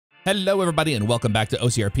Hello, everybody, and welcome back to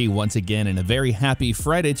OCRP once again, and a very happy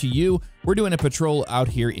Friday to you. We're doing a patrol out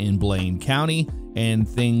here in Blaine County, and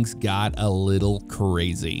things got a little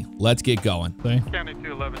crazy. Let's get going. County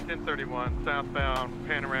 211, 1031, southbound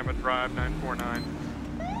Panorama Drive, 949.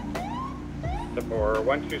 For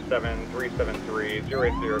 127-373-080,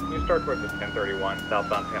 can you start towards the 1031,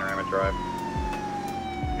 southbound Panorama Drive?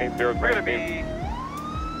 80, We're going to be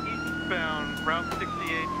eastbound Route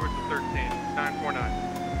 68 towards the 13, 949.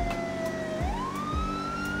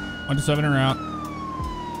 127 en route.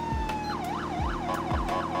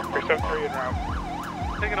 373 en route.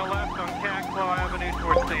 Taking a left on Cacklaw Avenue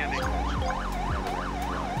towards Sandy.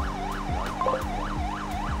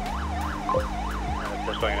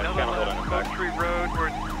 Another left on Oak Tree Road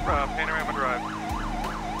towards Panorama Drive.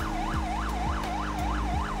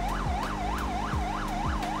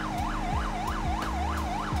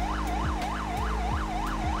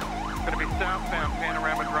 Going to be southbound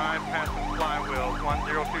Panorama Drive, passing Flywheels,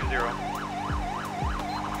 1020.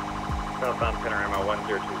 Southbound Panorama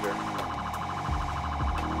 1020.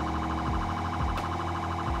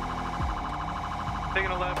 Taking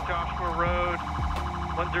a left, Joshua Road,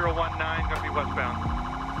 1019, going to be westbound.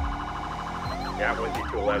 Yeah, I'm with you,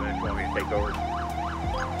 211, if you want me to take over.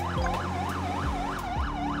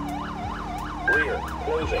 Rear,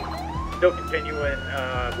 closing. Still continuing,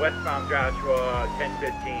 westbound Joshua,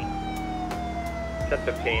 1015.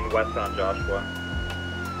 1015, westbound Joshua.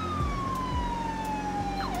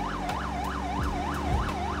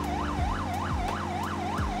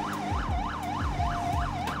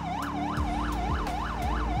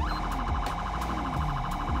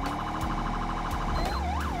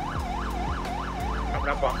 Coming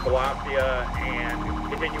up on Philadelphia and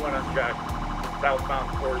continuing on Joshua,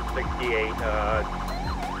 southbound towards 68.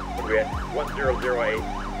 What are we at? 1008.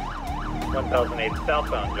 1008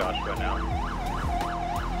 southbound Joshua now.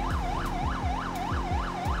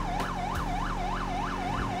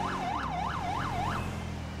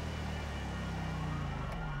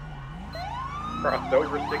 Crossed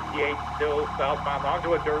over 68, still southbound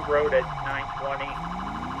onto a dirt road at 920,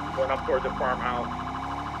 going up towards the farmhouse.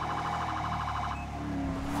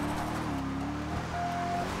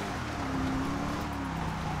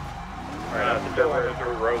 Right out the dirt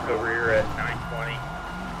roads over here at 920.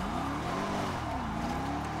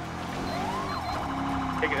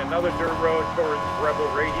 Taking another dirt road towards Rebel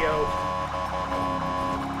Radio.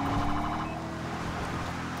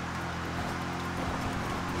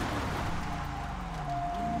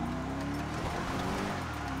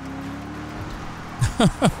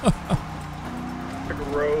 Took a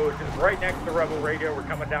road right next to Rebel Radio. We're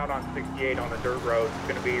coming down on 68 on the dirt road. It's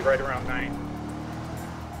going to be right around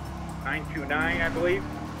 929, I believe.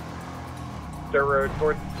 Dirt road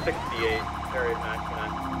towards 68. Area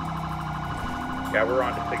 929. Yeah, we're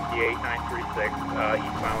on to 68, 936.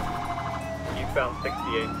 Eastbound. Eastbound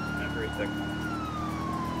 68, 936.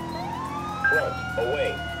 Front,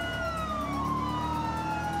 away.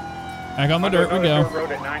 Back on the dirt we go.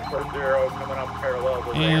 Road at 940, coming up parallel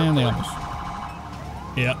to And they almost.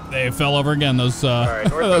 Yep, they fell over again. Those right,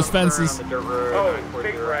 those fences. On the dirt road, oh,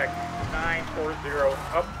 big wreck. 940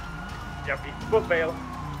 up. Yep, he's foot bail.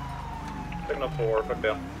 Signal 4, foot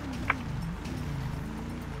bail.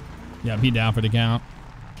 Yep, he down for the count.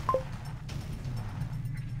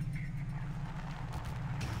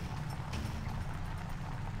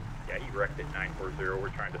 Yeah, he wrecked at 940. We're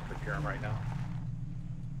trying to secure him right now.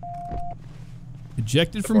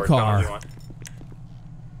 Ejected from car.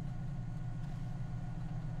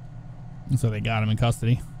 So they got him in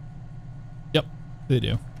custody. Yep, they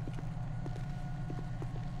do.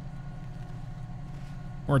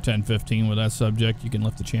 Or 1015 with that subject. You can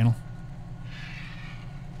lift the channel.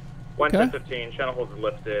 11015, channel holds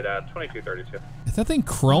lifted at 2232. Is that thing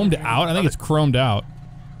chromed out? I think it's chromed out.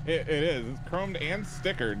 It is. It's chromed and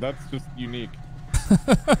stickered. That's just unique.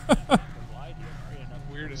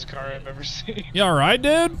 Weirdest car I've ever seen. You all right,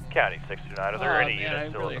 dude? County 629. Are there any units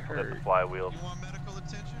still really in the hurt. flywheels? You want medical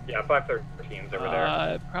attention? Yeah, 513's over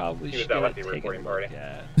there. Probably He was should out at have the taken reporting a party. look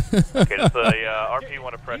at. Okay, does the RP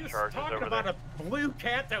want to press He was charges talking over about there? a blue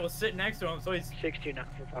cat that was sitting next to him, so he's 629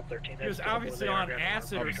 for 513. he was obviously on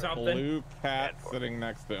acid or something. Blue cat sitting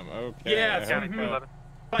next to him. Okay. Yeah, County mhm. 211.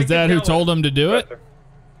 Is that who told him to do it?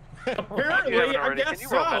 Apparently, You haven't I already. guess Can you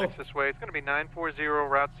roll so. medics this way? It's going to be 940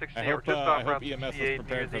 Route 68. I hope, We're just off Route EMS is 68 near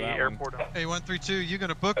prepared for the that airport. Hey, 132, you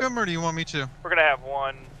gonna book them or do you want me to? We're going to have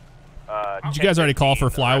one. Did you guys already call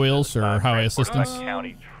for flywheels or highway assistance?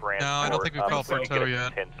 County No, I don't think we've called for a tow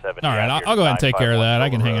yet. All right, I'll go ahead and take care of that. I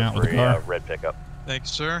can hang out with the car. Red pickup.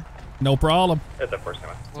 Thanks, sir. No problem. That's the first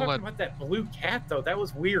time. We'll Talking about that blue cat though, that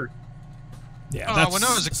was weird. Yeah, Oh, that's well, no,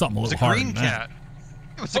 it was something a it was little a harder green than that. cat.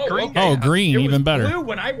 It was a green okay. cat. Oh, green, It was even better. blue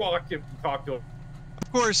when I walked and talked to him.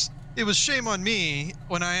 Of course, it was shame on me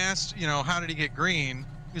when I asked, how did he get green?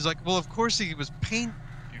 He was like, well, of course he was painted.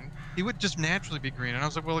 He would just naturally be green. And I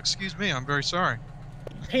was like, well, excuse me, I'm very sorry.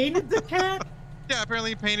 Painted the cat? Yeah,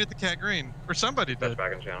 apparently he painted the cat green. Or somebody That's did.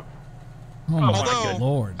 back in channel. Oh my Although,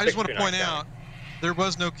 Lord. I just want to 69 point out, there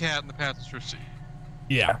was no cat in the passenger seat.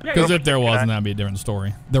 Yeah, Yeah, because yeah. if there wasn't, that'd be a different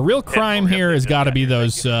story. The real crime here has got to be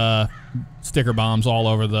those sticker bombs all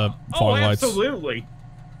over the fog lights. Absolutely.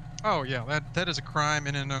 Oh, yeah, that is a crime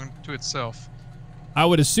in and unto itself. I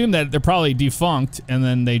would assume that they're probably defunct, and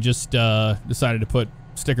then they just decided to put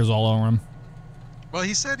stickers all over them. Well,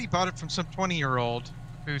 he said he bought it from some 20-year-old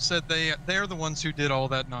who said they're the ones who did all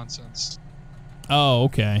that nonsense. Oh,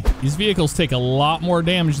 okay. These vehicles take a lot more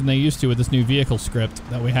damage than they used to with this new vehicle script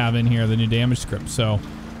that we have in here, the new damage script. So,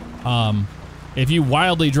 if you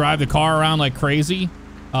wildly drive the car around like crazy,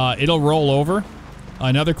 it'll roll over.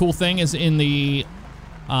 Another cool thing is in the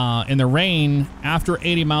rain, after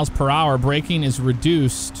 80 miles per hour, braking is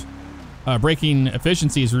reduced. Braking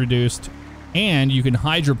efficiency is reduced, and you can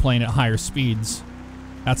hydroplane at higher speeds.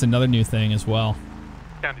 That's another new thing as well,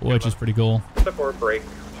 which is pretty cool. Support break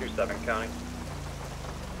 27 county.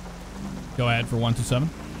 Go ahead for 127.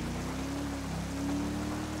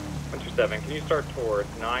 127, can you start towards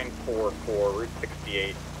 944 Route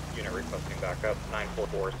 68? Unit requesting backup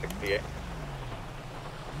 944 68.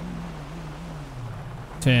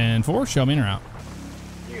 10-4, show me en route.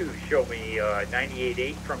 You show me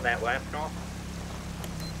 98.8 from that last call.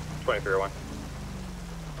 2301.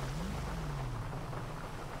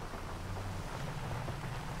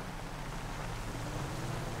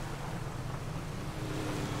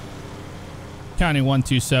 County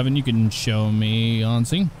 127, you can show me on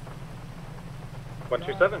scene.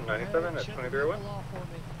 127, 97 at 2301.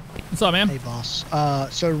 What's up, man? Hey, boss.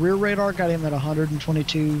 So rear radar got him at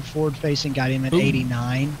 122. Forward facing got him at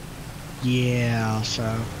 89. Yeah.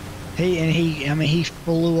 So he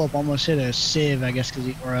flew up, almost hit a civ, I guess,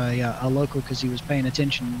 or a local, because he was paying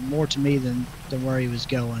attention more to me than where he was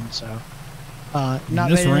going. So not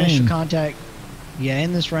made initial contact. Yeah,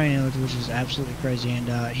 in this rain, which is absolutely crazy, and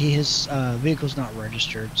his vehicle's not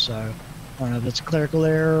registered, so I don't know if it's a clerical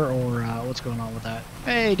error or what's going on with that.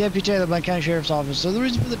 Hey, Deputy Taylor, Blaine County Sheriff's Office. So the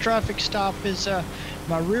reason for the traffic stop is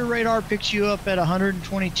my rear radar picks you up at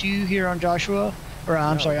 122 here on Joshua, or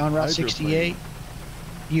I'm sorry, on Route 68.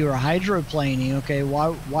 You were hydroplaning, okay?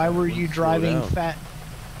 Why were you driving fat?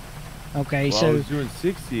 Okay, well, so I was doing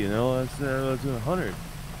 60, I was doing 100.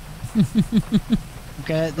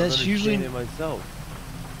 Okay, that's usually myself.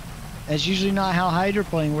 That's usually not how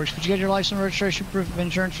hydroplaning works. But you got your license, registration, proof of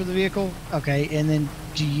insurance for the vehicle. Okay, and then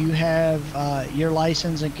do you have your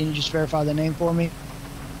license? And can you just verify the name for me?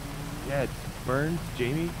 Yeah, it's Burns,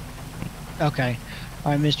 Jamie. Okay,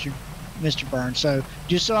 all right, Mr. Burns. So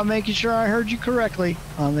just so I'm making sure I heard you correctly,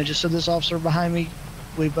 and just so this officer behind me,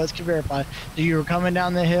 we both can verify. So you were coming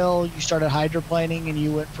down the hill, you started hydroplaning, and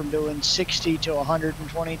you went from doing 60 to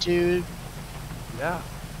 122. Yeah.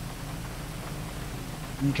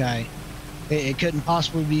 Okay. It couldn't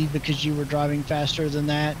possibly be because you were driving faster than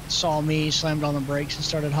that, saw me, slammed on the brakes, and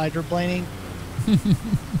started hydroplaning.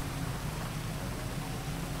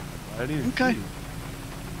 I didn't okay.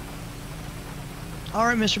 All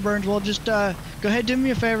right, Mr. Burns. Well, just go ahead and do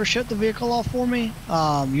me a favor. Shut the vehicle off for me.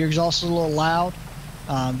 Your exhaust is a little loud.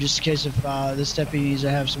 Just in case if this deputy needs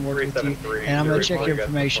to have some work with you. And I'm going to check your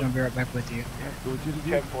information. I'll be right back with you. Yeah, go to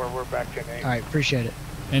the 10-4, we're back to 8. All right, appreciate it.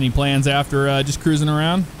 Any plans after just cruising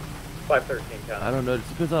around? 513 I don't know. It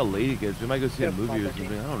depends how late it gets. We might go see a movie or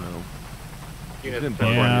something. I don't know.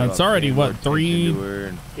 Yeah, it's already, what,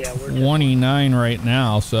 3:29 right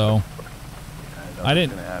now, so I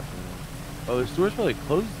didn't... Oh, the store's probably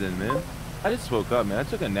closed then, man. I just woke up, man. I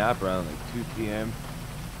took a nap around like 2 p.m.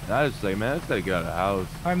 And I was like, man, I just gotta get out of the house.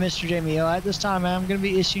 All right, Mr. Jamie, at this time, I'm going to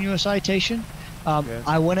be issuing you a citation.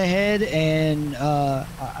 I went ahead and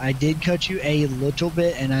I did cut you a little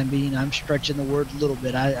bit, and I'm stretching the word a little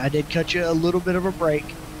bit. I did cut you a little bit of a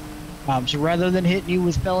break. So rather than hitting you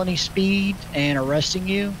with felony speed and arresting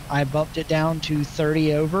you, I bumped it down to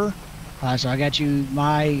 30 over. So I got you,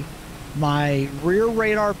 my rear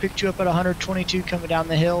radar picked you up at 122 coming down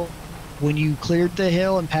the hill. When you cleared the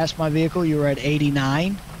hill and passed my vehicle, you were at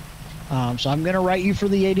 89. So I'm going to write you for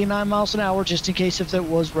the 89 miles an hour just in case if it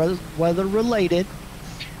was weather related.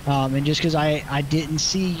 And just because I didn't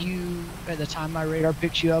see you at the time my radar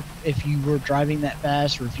picked you up, if you were driving that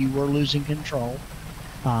fast or if you were losing control.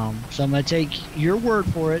 So I'm going to take your word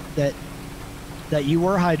for it that that you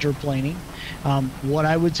were hydroplaning. What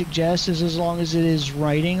I would suggest is, as long as it is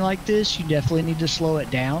raining like this, you definitely need to slow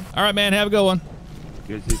it down. All right, man. Have a good one.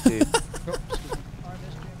 Good to see.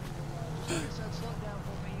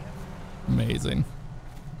 Amazing.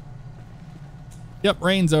 Yep,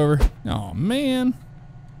 rain's over. Oh, man.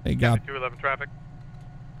 They got 211 traffic.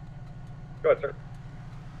 Go ahead, sir.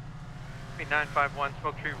 951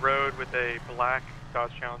 Smoke Tree Road with a black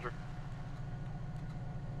Dodge Challenger.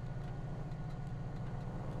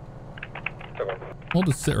 We'll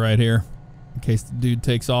just sit right here in case the dude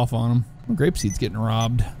takes off on him. Well, Grapeseed's getting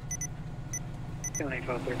robbed.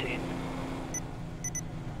 9513.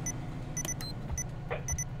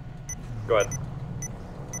 Go ahead.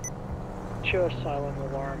 Show a silent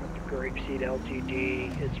alarm at the Grapeseed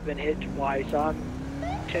LTD. It's been hit twice on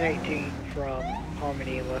 1018 from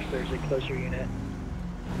Harmony unless there's a closer unit.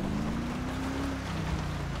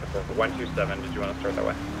 127, did you want to start that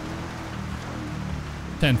way?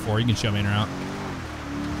 10-4, you can show me en route.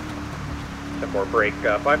 10-4, break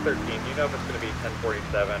 513. Do you know if it's going to be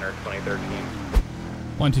 1047 or 2013?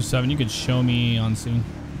 127, you can show me on scene.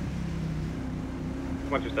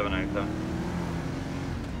 12797.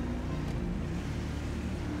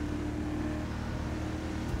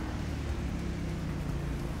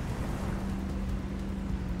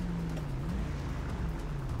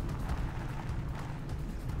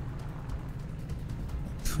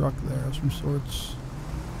 Truck there of some sorts.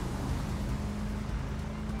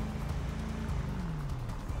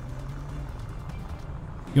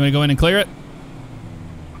 You want to go in and clear it?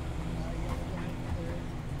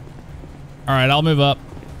 All right, I'll move up.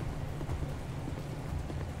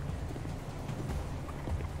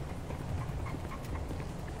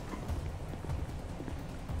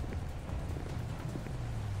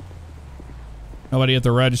 Nobody at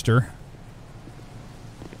the register.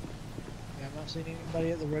 Yeah, I'm not seeing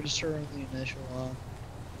anybody at the register on the initial.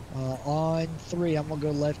 On 3, I'm gonna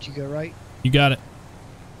go left. You go right. You got it.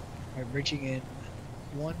 All right, reaching in.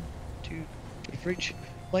 1, 2, reach.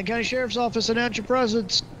 Blaine County Sheriff's Office, announce your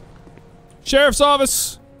presence. Sheriff's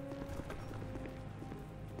Office.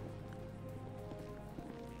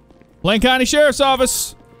 Blaine County Sheriff's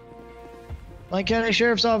Office. Blaine County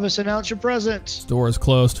Sheriff's Office, announce your presence. This door is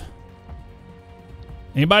closed.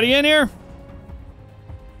 Anybody in here?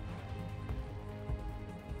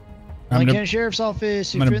 Blaine County Sheriff's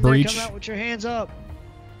Office, if you're in there, come out with your hands up.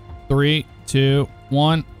 3, 2,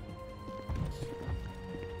 1.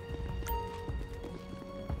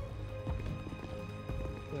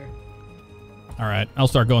 Clear. All right, I'll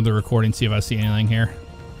start going through the recording, see if I see anything here.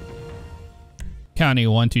 County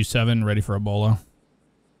 127, ready for a bolo.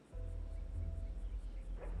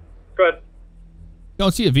 Good.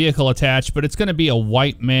 Don't see a vehicle attached, but it's going to be a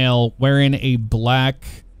white male wearing a black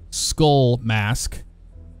skull mask.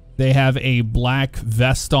 They have a black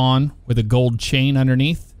vest on with a gold chain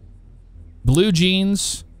underneath. Blue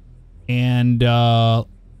jeans and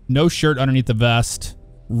no shirt underneath the vest.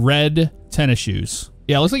 Red tennis shoes.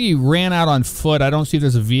 Yeah, it looks like he ran out on foot. I don't see if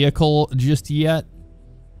there's a vehicle just yet.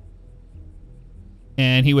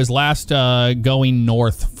 And he was last going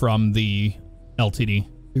north from the LTD.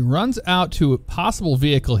 He runs out to a possible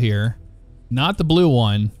vehicle here. Not the blue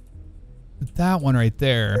one, but that one right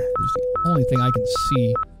there is the only thing I can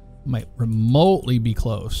see might remotely be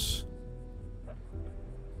close.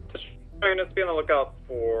 Just be on the lookout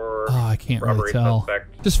for Oh, I can't really robbery tell.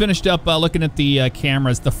 suspect. Just finished up looking at the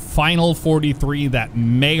cameras. The final 43 that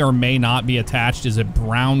may or may not be attached is a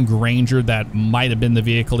brown Granger that might have been the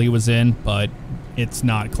vehicle he was in, but it's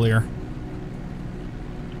not clear.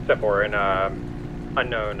 Step 4 in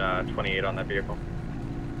unknown 28 on that vehicle.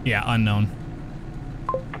 Yeah, unknown.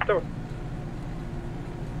 So,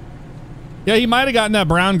 Yeah, he might have gotten that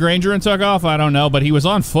brown Granger and took off. I don't know, but he was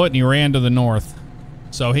on foot and he ran to the north.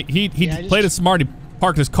 So he played it smart. He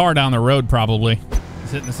parked his car down the road probably.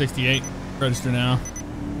 He's hitting the 68. Register now.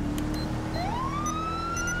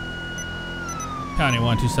 County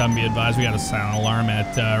 127, be advised, we got a silent alarm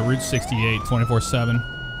at Route 68, 24/7.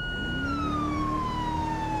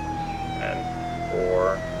 and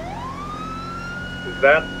 4. Is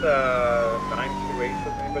that 928?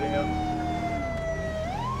 Does anybody know?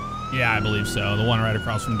 Yeah, I believe so. The one right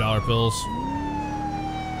across from Dollar Pills.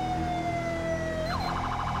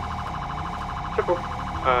 Simple.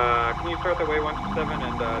 Can you start the way 127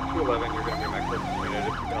 and 211? You're going to be my closest unit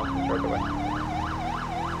if you can also start the way.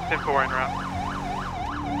 10-4 en route.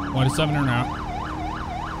 127 or now.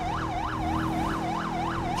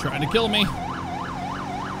 Trying to kill me.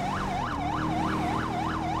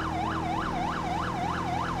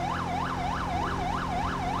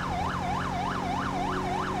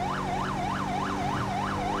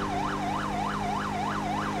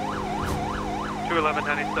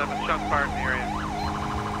 21197, shots fired in the area.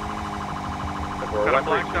 We're Got a 132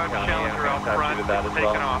 black Dodge County, Challenger out contact front, you to that as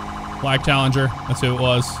taking well. off. Black Challenger. That's who it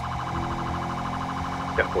was.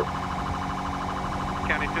 Yeah, cool.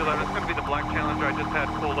 County 211, it's going to be the black Challenger I just had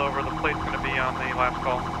pulled over. The plate's going to be on the last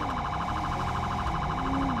call.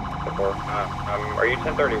 Are you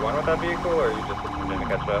 1031 with that vehicle, or are you just attempting to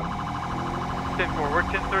catch up? 10-4, we're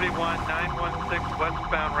 1031, 916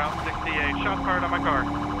 westbound Route 68. Shots fired on my car.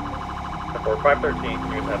 513,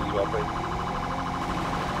 can you attach as well, please?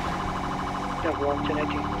 1018.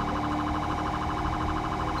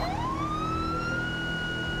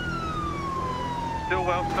 Still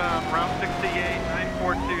westbound Route 68,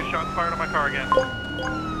 942. Shots fired on my car again.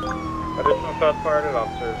 Additional shots fired at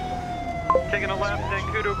officers. Taking a left,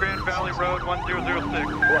 Zancudo Grand Valley Road 1006.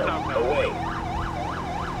 Southbound. Away.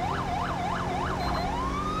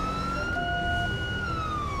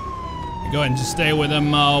 Go ahead and just stay with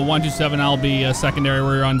him. 127, I'll be secondary.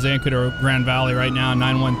 We're on Zancudo Grand Valley right now,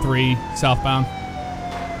 913 southbound.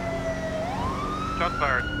 Shots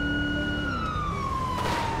fired.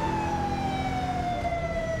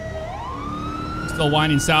 Still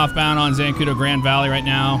winding southbound on Zancudo Grand Valley right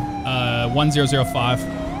now, 1005.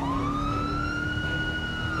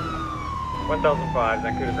 1005,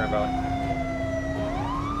 Zancudo Grand Valley.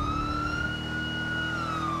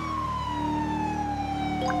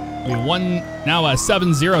 We now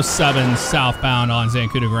 707 southbound on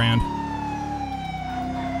Zancudo Grand.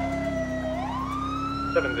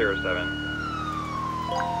 707.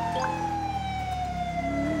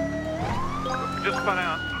 We just spun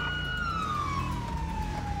out.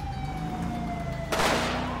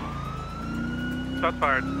 Shots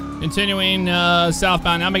fired. Continuing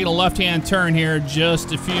southbound, now making a left-hand turn here.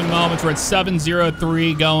 Just a few moments. We're at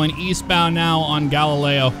 703 going eastbound now on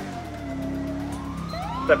Galileo.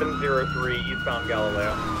 703 eastbound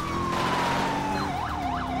Galileo.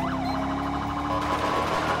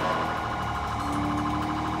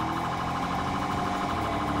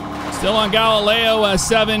 Still on Galileo,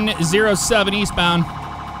 707 eastbound.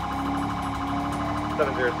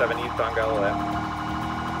 707 eastbound Galileo.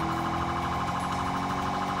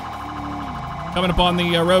 Coming up on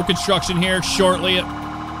the road construction here shortly at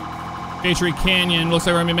Patriot Canyon. Looks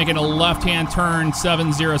like we're going to be making a left-hand turn,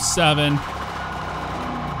 707.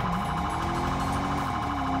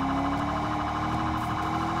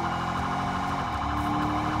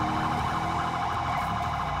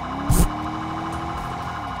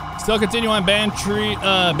 Still continue on Baytree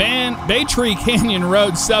Canyon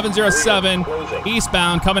Road 707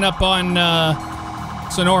 eastbound, coming up on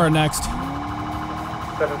Sonora next.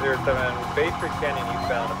 707 Baytree Canyon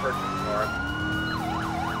eastbound, approaching Sonora.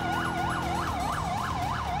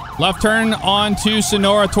 Left turn on to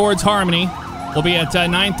Sonora towards Harmony. We'll be at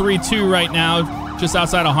 932 right now, just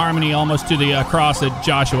outside of Harmony, almost to the cross at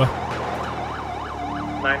Joshua.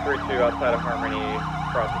 932 outside of Harmony,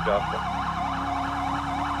 cross at Joshua.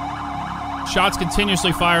 Shots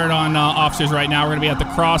continuously fired on officers right now. We're going to be at the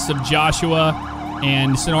cross of Joshua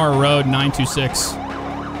and Sonora Road 926.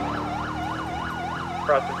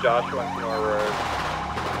 Cross of Joshua and Sonora Road.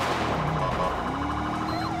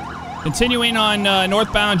 Continuing on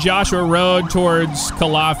northbound Joshua Road towards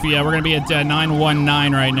Calafia. We're going to be at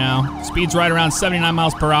 919 right now. Speed's right around 79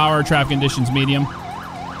 miles per hour. Traffic conditions medium.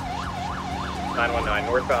 919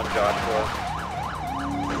 northbound Joshua.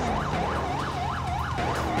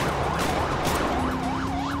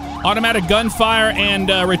 Automatic gunfire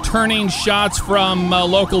and returning shots from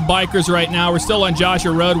local bikers right now. We're still on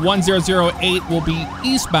Joshua Road. 1008 will be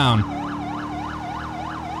eastbound.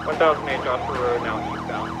 1008 Joshua Road, now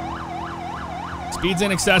eastbound. Speeds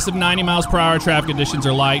in excess of 90 miles per hour. Traffic conditions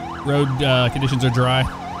are light. Road conditions are dry.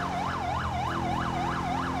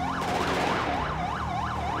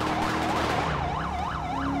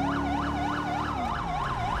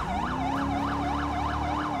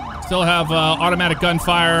 Still have automatic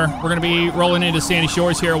gunfire. We're going to be rolling into Sandy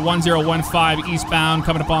Shores here, 1015 eastbound,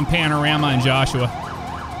 coming up on Panorama and Joshua.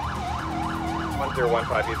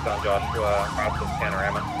 1015 eastbound Joshua, cross of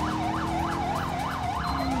Panorama.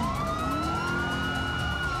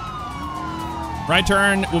 Right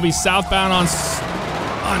turn will be southbound on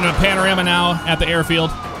Panorama now at the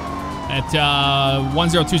airfield at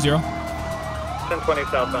 1020. 1020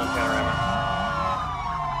 southbound Panorama.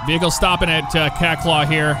 Vehicle stopping at Cat Claw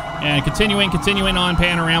here and continuing on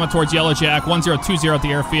Panorama towards Yellow Jack, 1020 at the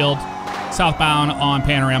airfield, southbound on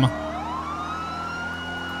Panorama.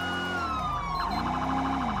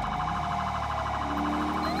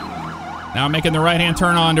 Now making the right-hand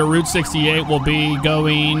turn onto Route 68. We'll be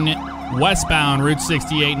going westbound Route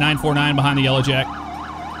 68, 949 behind the Yellow Jack.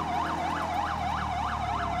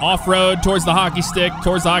 Off-road towards the hockey stick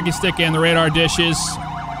and the radar dishes.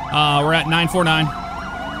 We're at 949.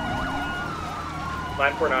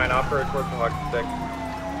 949, off-road towards the hockey stick.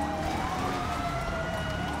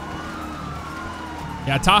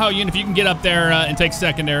 Yeah, Tahoe unit, if you can get up there and take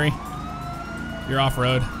secondary, you're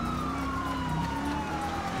off-road.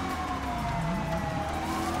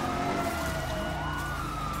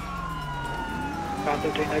 Route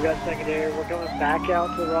 13, I got secondary. We're coming back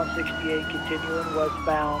out to Route 68, continuing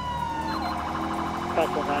westbound.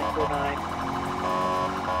 Past the 949.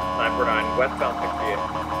 949, westbound 68.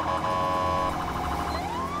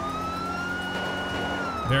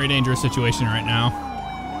 Very dangerous situation right now.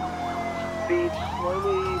 Speed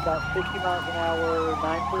slowly, about 60 miles an hour.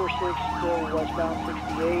 946, still westbound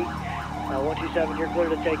 68. 127, you're clear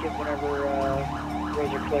to take it whenever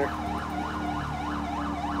roads are clear.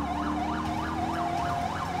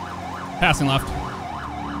 Passing left.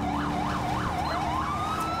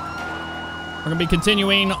 We're going to be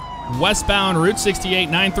continuing westbound Route 68,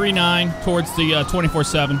 939 towards the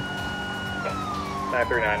 24/7.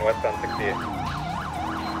 939, westbound 68.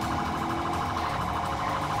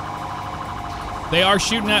 They are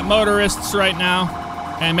shooting at motorists right now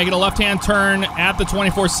and making a left-hand turn at the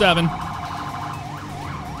 24/7.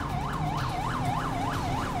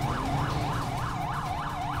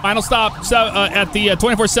 Final stop at the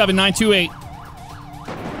 24/7, 928.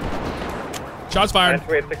 Shots fired.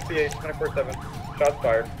 928, 68, 24/7. Shots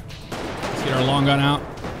fired. Let's get our long gun out.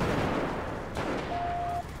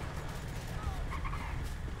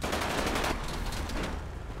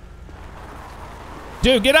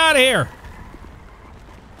 Dude, get out of here.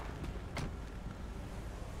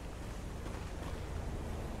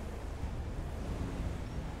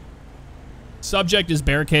 Subject is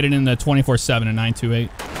barricaded in the 24/7 and 928.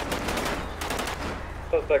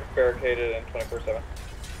 Suspect barricaded in 24/7.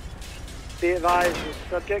 Be advised, the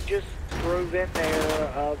subject just drove in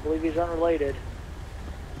there. I believe he's unrelated.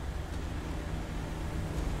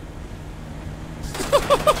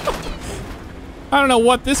 I don't know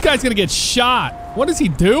what, this guy's gonna get shot. What is he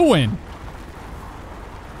doing?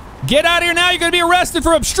 Get out of here now, you're gonna be arrested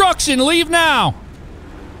for obstruction. Leave now.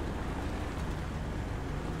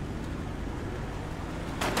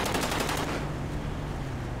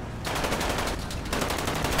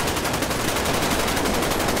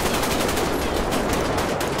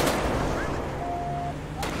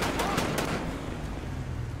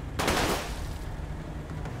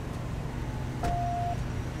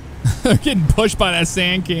 Getting pushed by that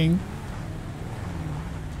Sand King.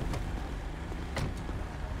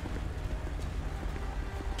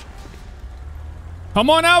 Come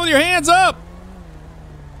on out with your hands up.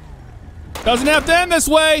 Doesn't have to end this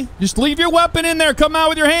way. Just leave your weapon in there. Come out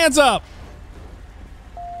with your hands up.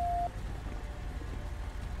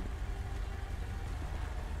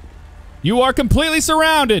 You are completely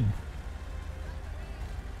surrounded.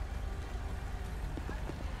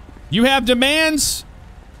 You have demands.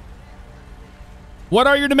 What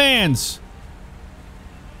are your demands?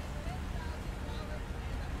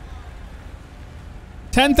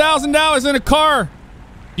 $10,000 in a car.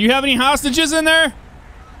 Do you have any hostages in there?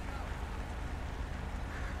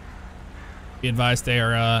 Be advised, they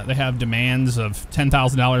have demands of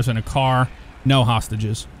 $10,000 in a car. No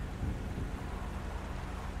hostages.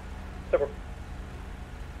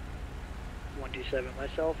 127,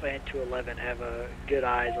 myself and 211 have good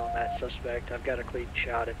eyes on that suspect. I've got a clean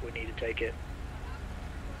shot if we need to take it.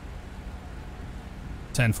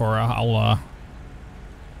 10-4,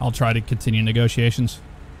 I'll try to continue negotiations.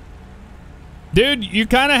 Dude, you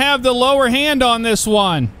kind of have the lower hand on this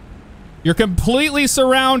one. You're completely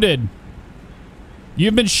surrounded.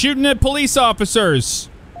 You've been shooting at police officers.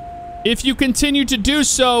 If you continue to do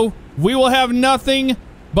so, we will have nothing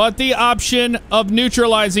but the option of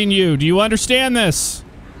neutralizing you. Do you understand this?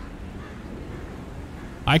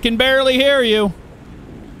 I can barely hear you.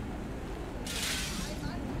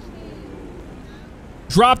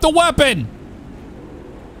 Drop the weapon!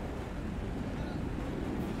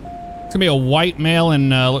 It's gonna be a white male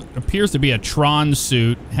in appears to be a Tron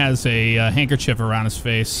suit. Has a handkerchief around his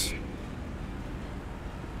face.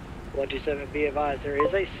 127, be advised, there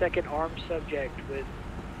is a second armed subject with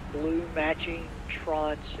blue matching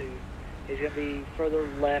Tron suit. He's gonna be further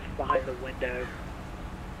left behind the window.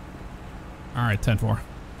 All right, 10-4.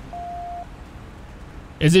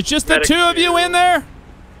 Is it just the two of you in there?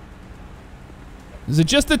 Is it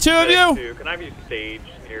just the two of you? Can I have you staged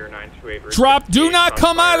near 928? Drop. Do not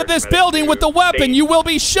come out of this building with the weapon. You will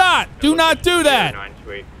be shot. Do not do that.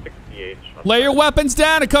 928, 68. Lay your weapons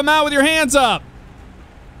down and come out with your hands up.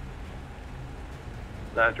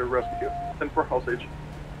 Manager rescue. 10-4, Osage.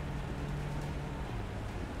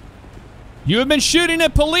 You have been shooting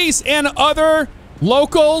at police and other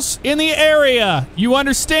locals in the area. You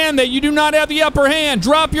understand that you do not have the upper hand.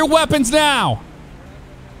 Drop your weapons now.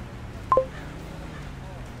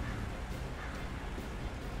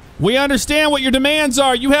 We understand what your demands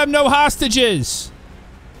are. You have no hostages.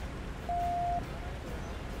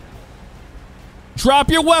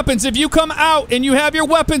 Drop your weapons. If you come out and you have your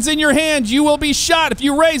weapons in your hand, you will be shot if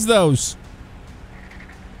you raise those.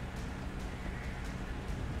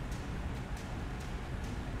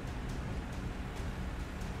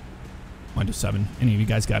 One to 7. Any of you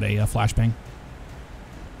guys got a flashbang?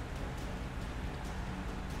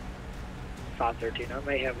 513. I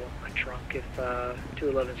may have one in my trunk. If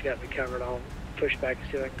 211's got me covered, I'll push back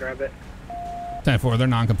and see if I can grab it. 10-4, they're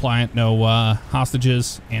non-compliant, no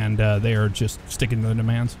hostages, and they are just sticking to the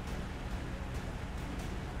demands.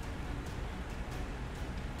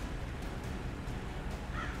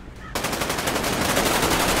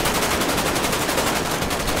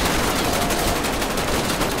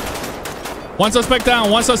 One suspect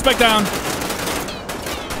down, one suspect down.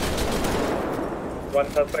 One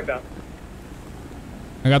suspect down.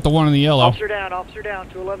 I got the one in the yellow. Officer down,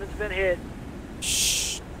 211's been hit.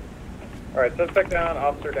 Shh. Alright, suspect down,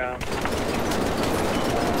 officer down.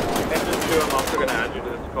 Engine 2, I'm also going to add you to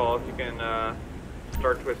this call if you can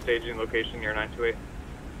start to a staging location near 928.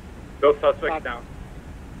 Both suspects down.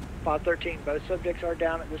 513, both subjects are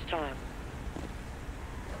down at this time.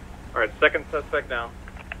 Alright, second suspect down.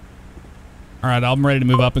 All right, I'm ready to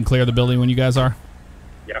move up and clear the building when you guys are.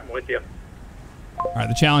 Yeah, I'm with you. All right,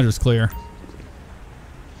 the Challenger's clear.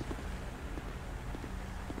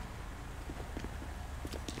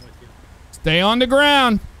 Stay on the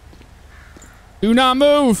ground. Do not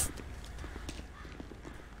move.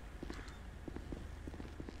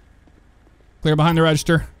 Clear behind the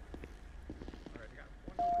register.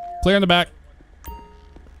 Clear in the back.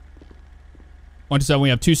 127, we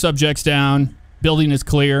have 2 subjects down. Building is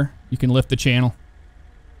clear. You can lift the channel.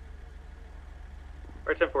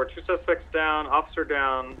 Alright, 10-4, 2 suspects down, officer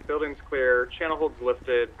down, building's clear, channel holds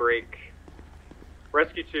lifted, break.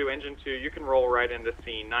 Rescue 2, engine 2, you can roll right into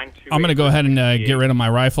scene. 928. I'm going to go ahead and get rid of my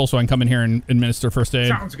rifle so I can come in here and administer first aid.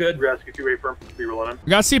 Sounds good. Rescue 2, firm, be rolling. We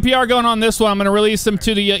got CPR going on this one. I'm going to release them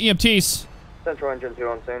to the EMTs. Central engine 2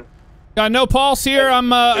 on scene. Got no pulse here. I'm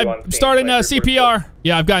starting CPR.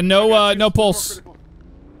 Yeah, I've got no no pulse.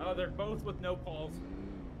 They're both with no pulse.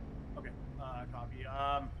 Okay, copy.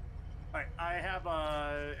 All right, I have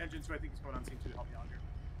engine 2. I think he's going on scene 2 to help me out here.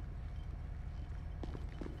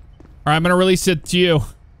 All right, I'm going to release it to you.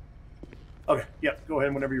 Okay, yeah, go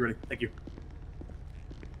ahead whenever you're ready. Thank you.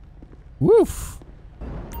 Woof.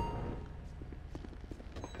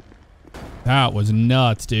 That was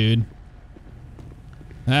nuts, dude.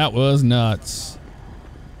 That was nuts.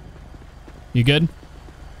 You good?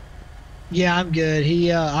 Yeah, I'm good.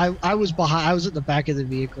 He, I was behind. I was at the back of the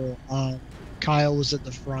vehicle. Kyle was at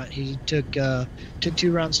the front. He took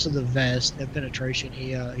 2 rounds to the vest. No penetration.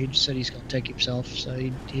 He just said he's gonna take himself, so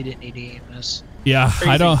he didn't need EMS. Yeah,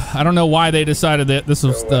 crazy. I don't know why they decided that this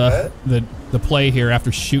was the play here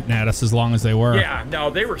after shooting at us as long as they were. Yeah,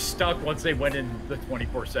 no, they were stuck once they went in the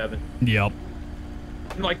 24/7. Yep.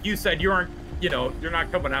 And like you said, you aren't, you're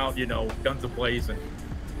not coming out, guns a-blazing.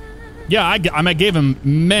 Yeah, I gave them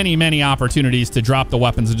many opportunities to drop the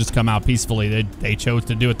weapons and just come out peacefully. They chose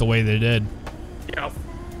to do it the way they did. Yeah.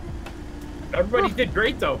 Everybody did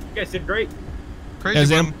great, though. You guys did great.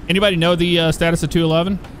 Crazy. Anybody know the status of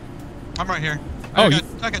 211? I'm right here. Oh,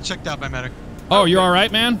 I got checked out by medic. Oh, you're all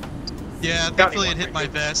right, man? Yeah, thankfully it hit my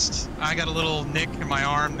vest. I got a little nick in my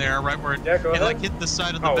arm there, right where it like hit the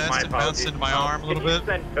side of the vest and bounced into my arm a little bit.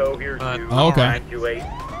 Send tow here to okay.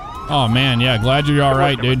 Oh man, yeah, glad you're all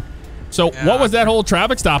right, dude. So what was that whole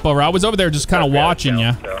traffic stop over? I was over there just kind of watching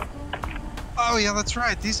you. Oh yeah, that's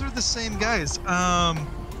right. These are the same guys.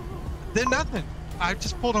 They're nothing. I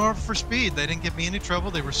just pulled them over for speed. They didn't give me any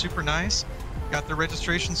trouble. They were super nice. Got their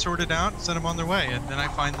registration sorted out, sent them on their way, and then I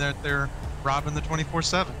find that they're robbing the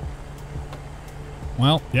 24/7.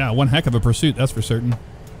 Well, yeah, one heck of a pursuit, that's for certain.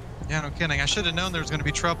 Yeah, no kidding. I should have known there was going to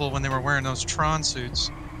be trouble when they were wearing those Tron suits.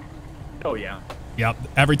 Oh yeah. Yep,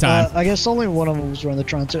 every time. I guess only one of them was wearing the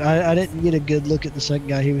Tron suit. I didn't get a good look at the second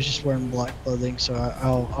guy. He was just wearing black clothing, so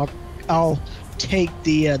I'll take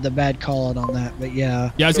the bad call out on that. But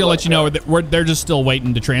yeah. Yeah, I was gonna let you know that they're just still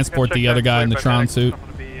waiting to transport the other guy in the Tron suit.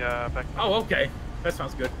 Oh, okay. That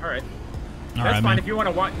sounds good. All right. All That's right, fine man. if you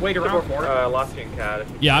want to wait around for it.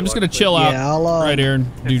 Yeah, I'm just gonna chill out right here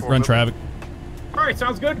and run traffic. All right,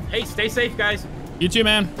 sounds good. Hey, stay safe, guys. You too,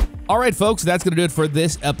 man. All right, folks, that's going to do it for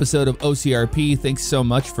this episode of OCRP. Thanks so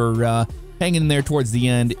much for hanging in there towards the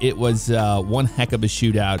end. It was one heck of a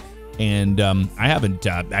shootout. And I haven't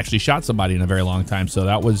actually shot somebody in a very long time, so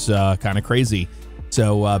that was kind of crazy.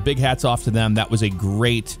 So big hats off to them. That was a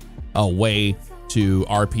great way to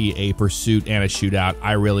RP a pursuit and a shootout.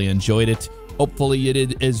 I really enjoyed it. Hopefully you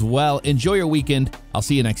did as well. Enjoy your weekend. I'll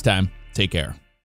see you next time. Take care.